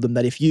 they told them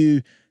that if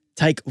you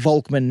take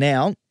Volkman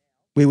now,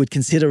 we would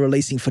consider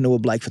releasing Fanua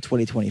Blake for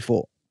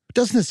 2024.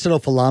 Doesn't it set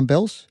off alarm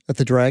bells at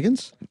the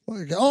Dragons?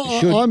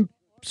 I'm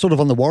sort of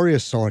on the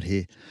Warriors side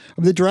here.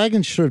 I mean, the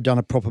Dragons should have done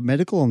a proper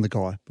medical on the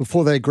guy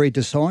before they agreed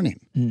to sign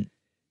him.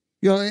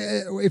 You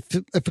know, if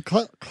a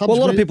club's Well, a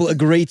lot of people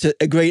agree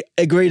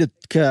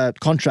to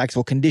contracts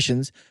or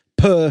conditions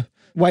per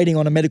waiting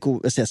on a medical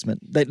assessment.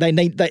 They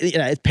need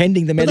it's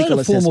pending the medical they had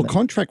a assessment. formal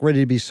contract ready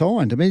to be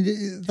signed. I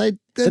mean,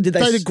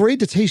 they'd agreed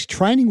to teach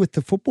training with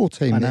the football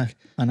team. Nick.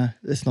 I know.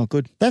 That's not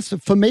good. That's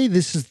for me.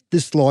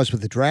 This lies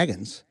with the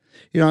Dragons.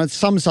 You know, it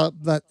sums up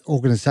that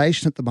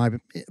organisation at the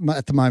moment.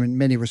 In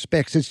many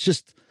respects, it's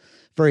just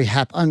very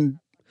And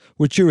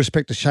with due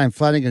respect to Shane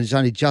Flanagan, who's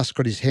only just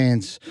got his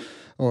hands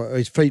or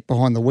his feet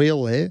behind the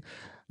wheel there,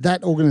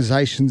 that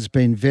organisation's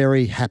been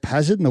very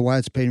haphazard in the way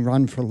it's been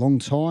run for a long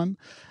time.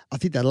 I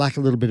think they lack a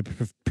little bit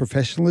of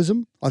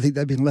professionalism. I think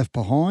they've been left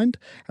behind.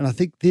 And I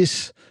think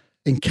this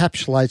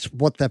encapsulates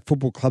what that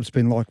football club's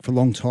been like for a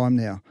long time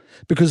now.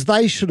 Because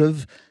they should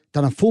have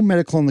done a full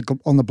medical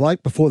on the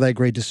bloke before they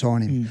agreed to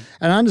sign him.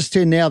 And I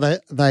understand now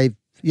that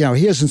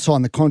he hasn't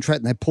signed the contract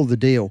and they pulled the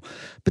deal.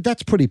 But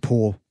that's pretty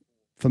poor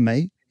for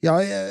me.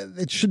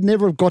 It should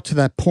never have got to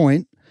that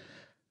point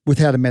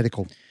without a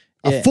medical.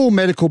 A full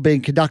medical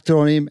being conducted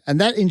on him,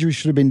 and that injury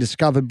should have been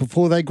discovered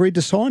before they agreed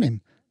to sign him.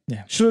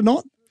 Yeah. Should it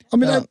not? I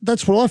mean,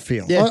 that's what I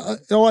feel. Yeah.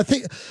 I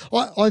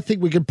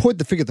think we can point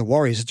the finger at the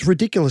Warriors. It's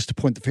ridiculous to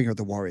point the finger at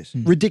the Warriors.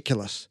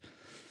 Ridiculous.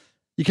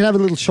 You can have a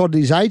little shot at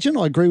his agent.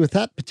 I agree with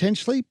that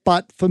potentially.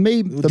 But for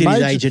me,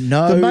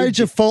 the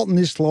major fault in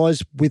this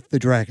lies with the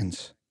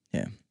Dragons.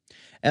 Yeah.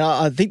 And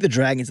I think the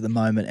Dragons at the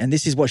moment, and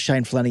this is what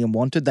Shane Flanagan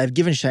wanted, they've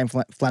given Shane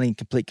Flanagan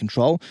complete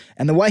control.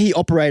 And the way he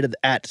operated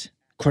at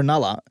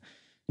Cronulla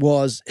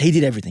was he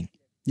did everything.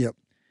 Yep.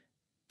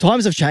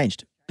 Times have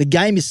changed. The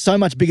game is so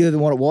much bigger than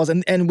what it was.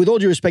 And with all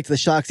due respect to the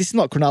Sharks, this is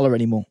not Cronulla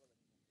anymore.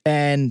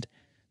 And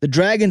the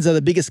Dragons are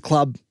the biggest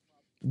club,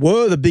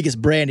 were the biggest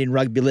brand in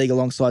rugby league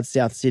alongside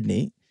South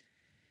Sydney.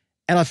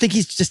 And I think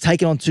he's just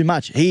taken on too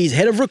much. He's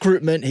head of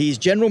recruitment. He's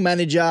general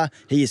manager.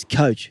 He is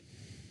coach.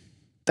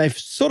 They've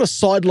sort of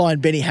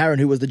sidelined Benny Harron,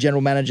 who was the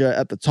general manager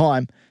at the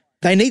time.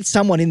 They need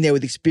someone in there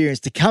with experience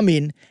to come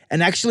in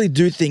and actually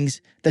do things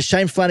that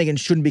Shane Flanagan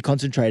shouldn't be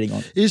concentrating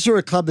on. Is there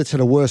a club that's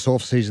had a worse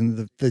off-season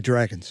than the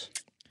Dragons?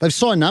 They've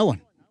signed no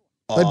one.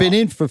 They've been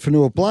in for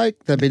Fanua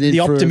Blake. They've been in. The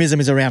optimism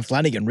is around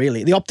Flanagan,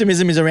 really. The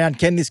optimism is around,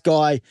 can this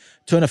guy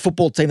turn a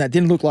football team that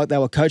didn't look like they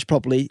were coached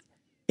properly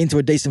into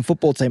a decent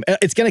football team?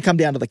 It's going to come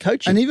down to the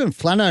coaching. And even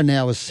Flano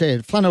now has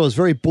said, Flano was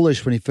very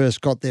bullish when he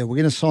first got there.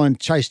 We're going to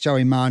chase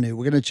Joey Manu.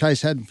 We're going to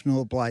chase Adam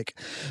Fanua Blake.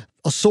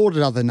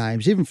 Assorted other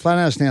names. Even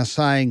Flano's now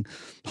saying,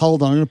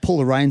 hold on, I'm going to pull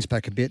the reins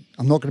back a bit.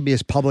 I'm not going to be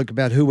as public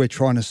about who we're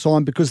trying to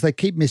sign because they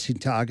keep missing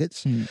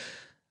targets.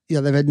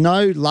 They've had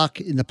no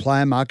luck in the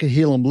player market.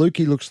 Helam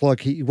Lukey looks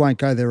like he won't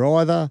go there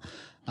either.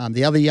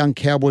 The other young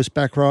Cowboys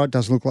back row, it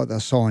doesn't look like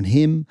they'll sign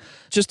him.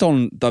 Just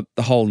on the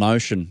whole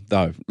notion,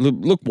 though,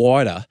 look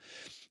wider.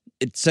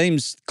 It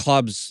seems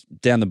clubs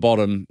down the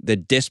bottom, they're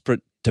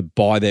desperate to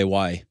buy their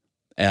way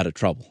out of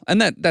trouble.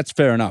 And that's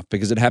fair enough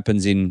because it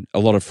happens in a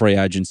lot of free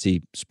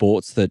agency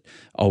sports that,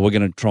 we're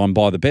going to try and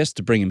buy the best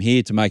to bring him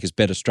here to make us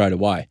better straight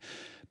away.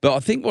 But I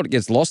think what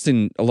gets lost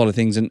in a lot of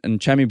things, and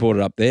Chammy brought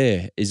it up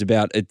there, is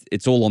about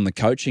it's all on the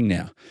coaching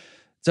now.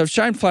 So if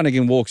Shane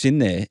Flanagan walks in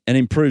there and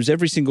improves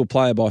every single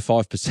player by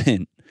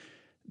 5%,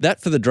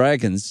 that for the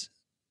Dragons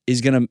is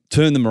going to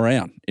turn them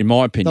around, in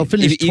my opinion. They'll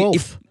finish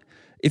 12th.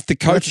 If the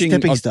coaching...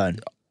 stepping stone.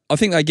 I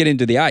think they get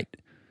into the 8.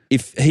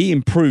 If he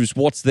improves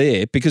what's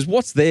there, because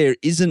what's there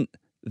isn't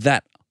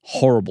that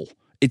horrible.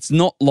 It's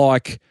not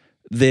like...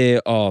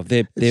 They're not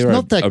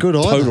that good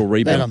either. Total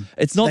rebound.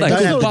 It's not that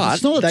good,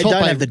 but they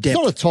don't have the depth.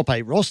 It's not a top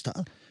 8 roster.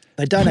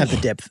 They don't have the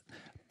depth.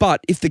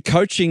 But if the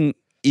coaching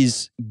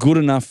is good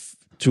enough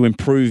to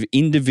improve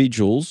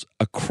individuals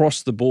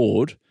across the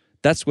board,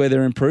 that's where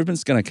their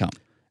improvement's going to come.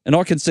 And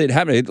I can see it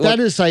happening. That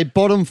is a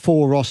bottom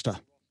 4 roster.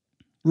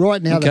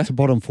 Right now, that's a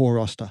bottom 4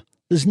 roster.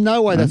 There's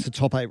no way that's a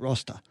top 8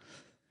 roster.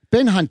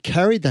 Ben Hunt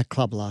carried that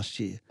club last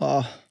year.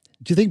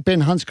 Do you think Ben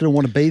Hunt's going to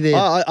want to be there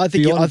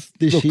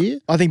this year?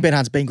 I think Ben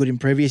Hunt's been good in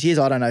previous years.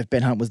 I don't know if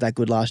Ben Hunt was that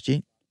good last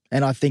year.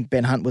 And I think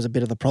Ben Hunt was a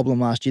bit of the problem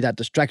last year, that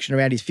distraction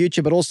around his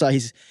future, but also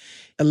his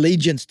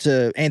allegiance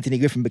to Anthony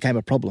Griffin became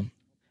a problem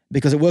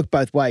because it worked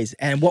both ways.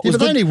 And what was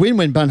but they only win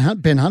when Ben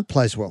Hunt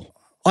plays well.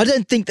 I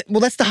don't think that,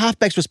 that's the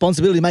halfback's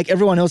responsibility to make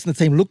everyone else in the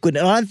team look good.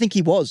 And I don't think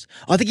he was.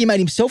 I think he made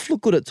himself look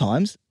good at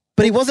times,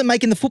 but he wasn't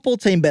making the football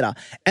team better.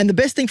 And the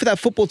best thing for that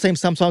football team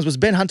sometimes was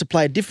Ben Hunt to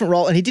play a different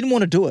role, and he didn't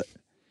want to do it.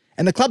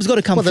 And the club's got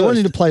to come first. They want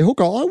you to play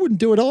hooker. I wouldn't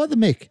do it either,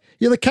 Mick.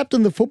 You're the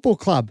captain of the football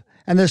club,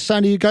 and they're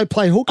saying to you, go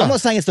play hooker. I'm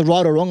not saying it's the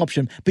right or wrong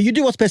option, but you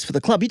do what's best for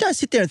the club. You don't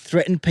sit there and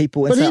threaten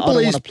people and say, I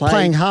don't want to play.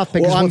 Playing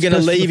halfback, or I'm going to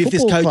leave if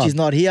this coach is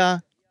not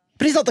here.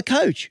 But he's not the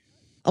coach.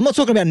 I'm not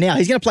talking about now.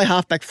 He's going to play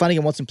halfback.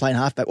 Flanagan wants him playing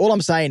halfback. All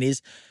I'm saying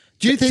is,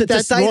 do you think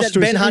to say that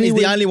Ben Hunt is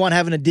the only one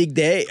having a dig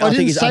there, I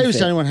think is unfair. I didn't say he was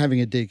the only one having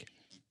a dig.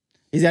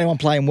 He's the only one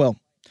playing well.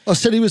 I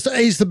said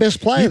he's the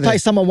best player. You pay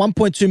someone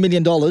 $1.2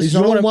 million. He's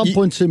not on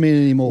 $1.2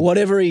 million anymore.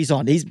 Whatever he's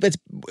on. He's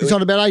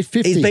on about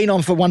 $850. He's been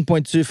on for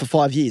 1.2 for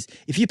 5 years.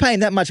 If you pay him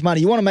that much money,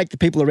 you want to make the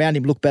people around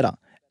him look better.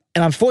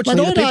 And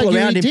unfortunately, the people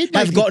around him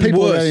have gotten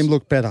worse. Around him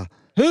look better.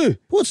 Who?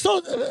 Well, it's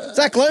not.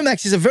 Zach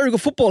Lomax is a very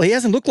good footballer. He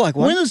hasn't looked like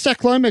one. When has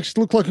Zach Lomax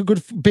looked like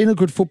been a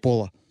good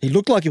footballer? He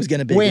looked like he was going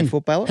to be a When? good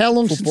footballer. How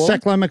long since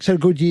Zach Lomax had a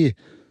good year?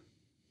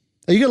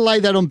 Are you going to lay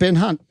that on Ben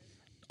Hunt?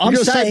 I'm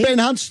saying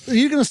Are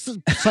you going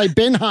to say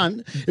Ben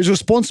Hunt is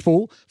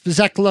responsible for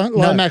Zach Lomax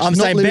I'm not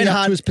saying living Ben up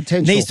Hunt to his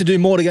potential? needs to do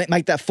more to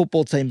make that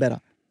football team better.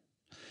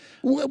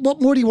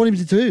 What more do you want him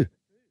to do?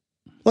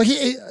 Like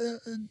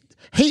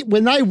he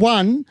when they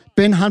won,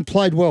 Ben Hunt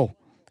played well.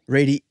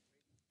 Reedy,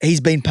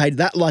 he's been paid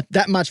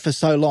that much for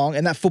so long,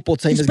 and that football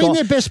team He's has been gone.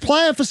 their best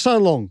player for so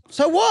long.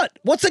 So what?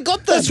 What's it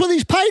got them? That's what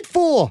he's paid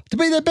for, to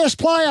be their best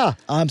player.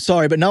 I'm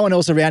sorry, but no one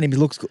else around him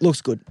looks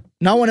good.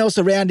 No one else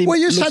around him. Well,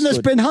 you're looks saying that's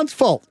good. Ben Hunt's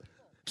fault.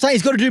 I'm saying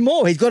he's got to do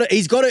more. He's got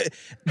to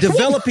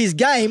develop his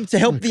game to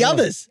help the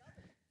others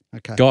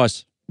Okay.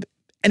 Guys,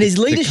 and his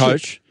the leadership.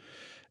 coach,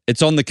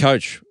 it's on the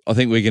coach. I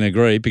think we can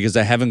agree because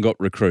they haven't got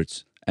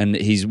recruits. And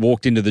he's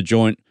walked into the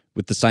joint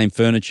with the same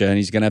furniture and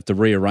he's going to have to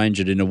rearrange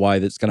it in a way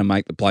that's going to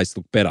make the place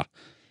look better.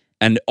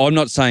 And I'm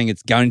not saying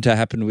it's going to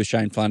happen with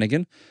Shane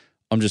Flanagan.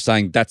 I'm just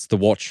saying that's the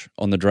watch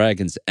on the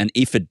Dragons. And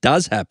if it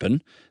does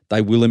happen,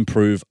 they will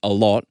improve a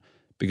lot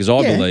because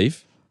I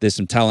believe there's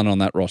some talent on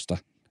that roster.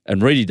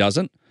 And Reedy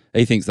doesn't.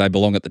 He thinks they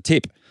belong at the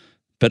tip.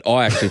 But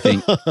I actually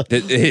think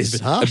that there's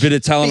a bit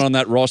of talent on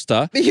that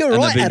roster. But you're and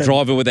right, they've been Adam.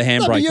 driving with a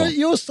handbrake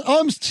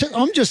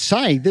on. I'm just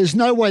saying, there's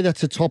no way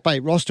that's a top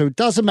 8 roster. It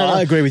doesn't matter.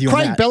 I agree with you on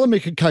Craig that.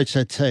 Bellamy could coach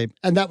that team,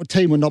 and that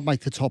team will not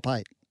make the top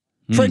 8.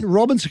 Trent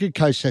Robinson could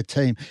coach that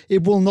team.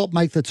 It will not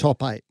make the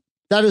top 8.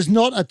 That is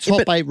not a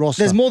top 8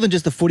 roster. There's more than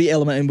just the footy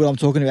element in what I'm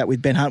talking about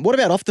with Ben Hunt. What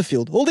about off the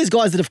field? All these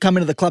guys that have come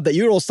into the club that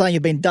you're all saying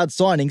have been dud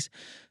signings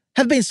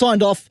have been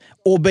signed off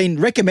or been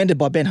recommended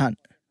by Ben Hunt.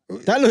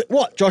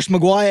 What? Josh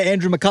Maguire,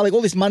 Andrew McCulloch, all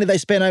this money they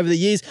spent over the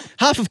years.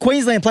 Half of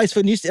Queensland plays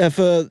for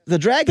the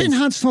Dragons. Ben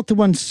Hunt's not the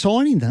one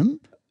signing them.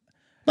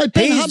 Mate,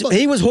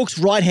 He was Hook's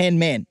right-hand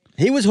man.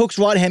 He was Hook's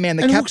right-hand man,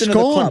 the And captain Hook's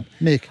of the gone, club.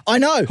 Nick. I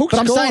know, Hook's but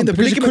I'm gone saying the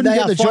because he predicament couldn't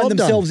they get the find job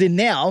themselves in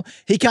now,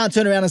 he can't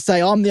turn around and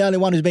say, I'm the only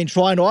one who's been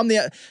trying, or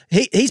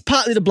he's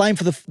partly to blame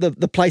for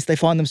the place they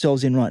find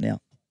themselves in right now.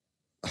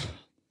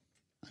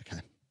 Okay.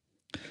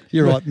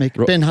 You're right,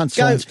 Mick. Ben Hunt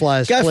signs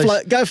players,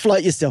 please. Go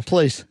float yourself.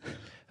 Please.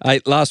 Hey,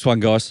 last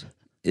one, guys.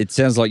 It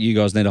sounds like you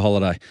guys need a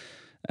holiday.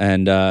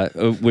 And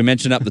we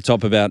mentioned up the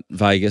top about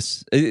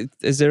Vegas.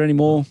 Is there any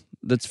more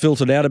that's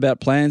filtered out about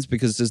plans?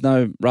 Because there's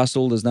no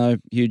Russell, there's no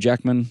Hugh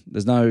Jackman,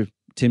 there's no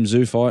Tim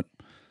Zoo fight.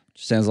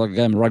 Just sounds like a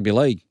game of rugby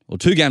league. Or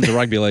 2 games of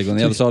rugby league on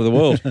the other side of the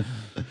world.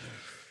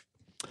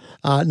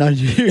 No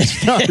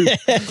news. No.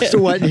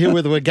 Still waiting to hear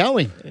whether we're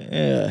going.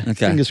 Yeah. Okay.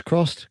 Fingers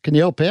crossed. Can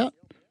you help out?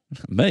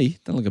 Me?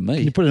 Don't look at Can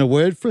me. you put in a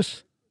word for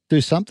us?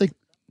 Do something?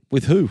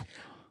 With who?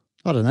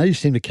 I don't know. You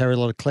seem to carry a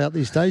lot of clout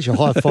these days. You're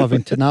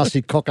high-fiving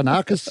Tanasi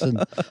Kokonakis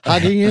and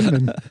hugging him.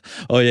 And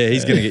Oh, yeah,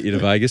 he's going to get you to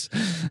Vegas.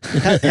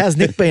 How's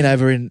Nick been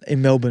over in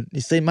Melbourne?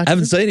 You seen much?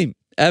 Haven't seen him.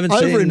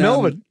 over in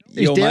Melbourne.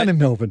 He's your down mate in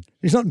Melbourne.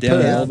 He's not in down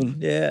in Perth. Melbourne.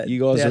 Yeah, You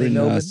guys down are in in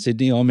Melbourne.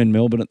 Sydney. I'm in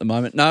Melbourne at the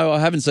moment. No, I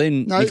haven't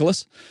seen No.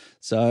 Nicholas.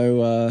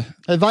 So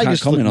Vegas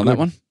can't comment looking on that good.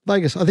 one.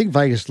 Vegas, I think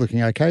Vegas is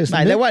looking okay. Isn't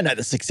Mate, it? they won't know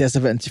the success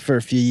of it for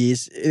a few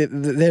years.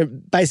 They're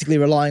basically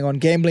relying on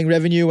gambling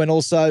revenue and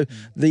also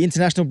the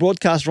international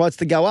broadcast rights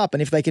to go up.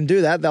 And if they can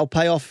do that, they'll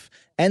pay off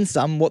and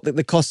some what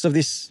the costs of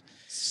this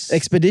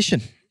expedition.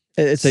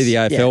 See the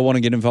AFL want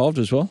to get involved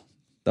as well.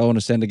 They want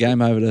to send a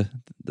game over to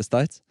the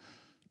States.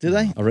 Do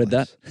they? I read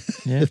that.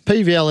 If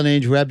PVL and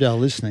Andrew Abdel are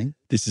listening,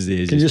 This is the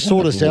easiest. can you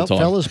sort us of all out, time.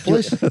 fellas,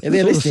 please? If they're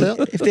Sort us listening,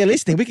 out. if they're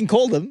listening, we can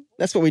call them.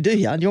 That's what we do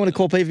here. Do you want to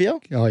call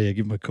PVL? Oh, yeah,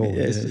 give him a call.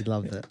 Yes. Yeah, he'd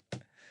love that.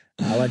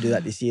 I won't do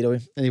that this year, do we?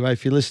 Anyway,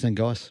 if you're listening,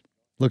 guys,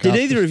 look Did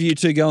after either of you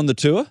two go on the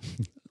tour?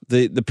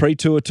 The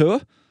pre-tour tour?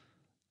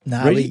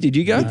 No, Reedy, did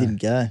you go? We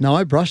didn't go. No,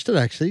 I brushed it,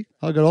 actually.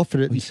 I got offered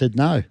it and said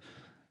no.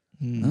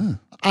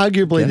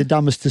 Arguably the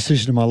dumbest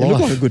decision of my It life.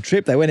 looked like a good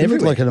trip. They went It looked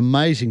everywhere. like an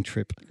amazing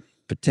trip.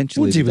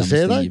 Potentially Woodsy the was dumbest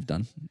there, thing though? you've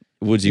done.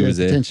 Woodsy Yeah, was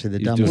there. potentially the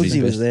He was dumbest doing his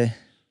Woodsy was best. there.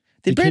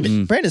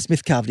 Did Brandon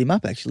Smith carved him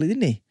up, actually,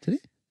 didn't he? Did he?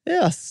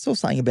 Yeah, I saw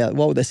something about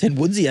why would they send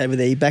Woodsy over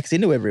there? He backs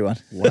into everyone.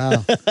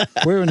 Wow.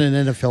 We're in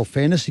an NFL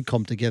fantasy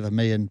comp together,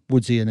 me and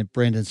Woodsy and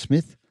Brandon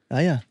Smith. Oh,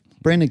 yeah.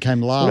 Brandon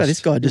came last. about this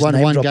guy He just won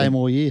name one dropping? game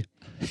all year.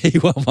 He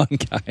won one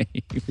game.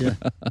 Yeah.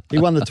 He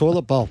won the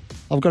toilet bowl.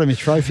 I've got him a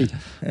trophy.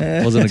 Wasn't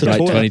a It's a great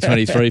toilet.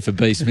 2023 for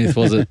B. Smith,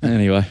 was it?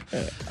 Anyway. He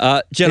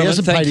Gentlemen,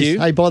 hasn't thank paid his, you.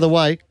 Hey, by the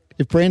way,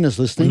 if Brandon's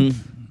listening,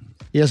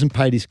 he hasn't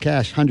paid his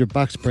cash.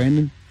 $100,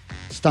 Brandon.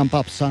 Stump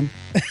up, son.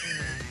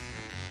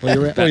 or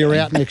you're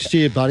out next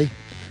year, buddy.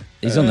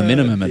 He's on the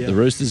minimum at the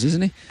Roosters,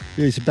 isn't he?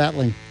 He's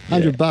battling.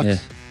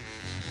 $100.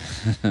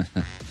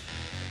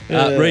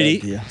 Yeah. Reedy,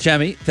 dear.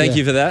 Chammy, thank Yeah.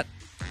 you for that.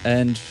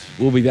 And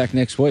we'll be back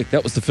next week.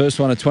 That was the first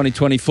one of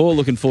 2024.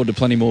 Looking forward to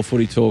plenty more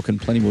footy talk and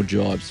plenty more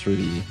jibes through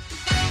the year.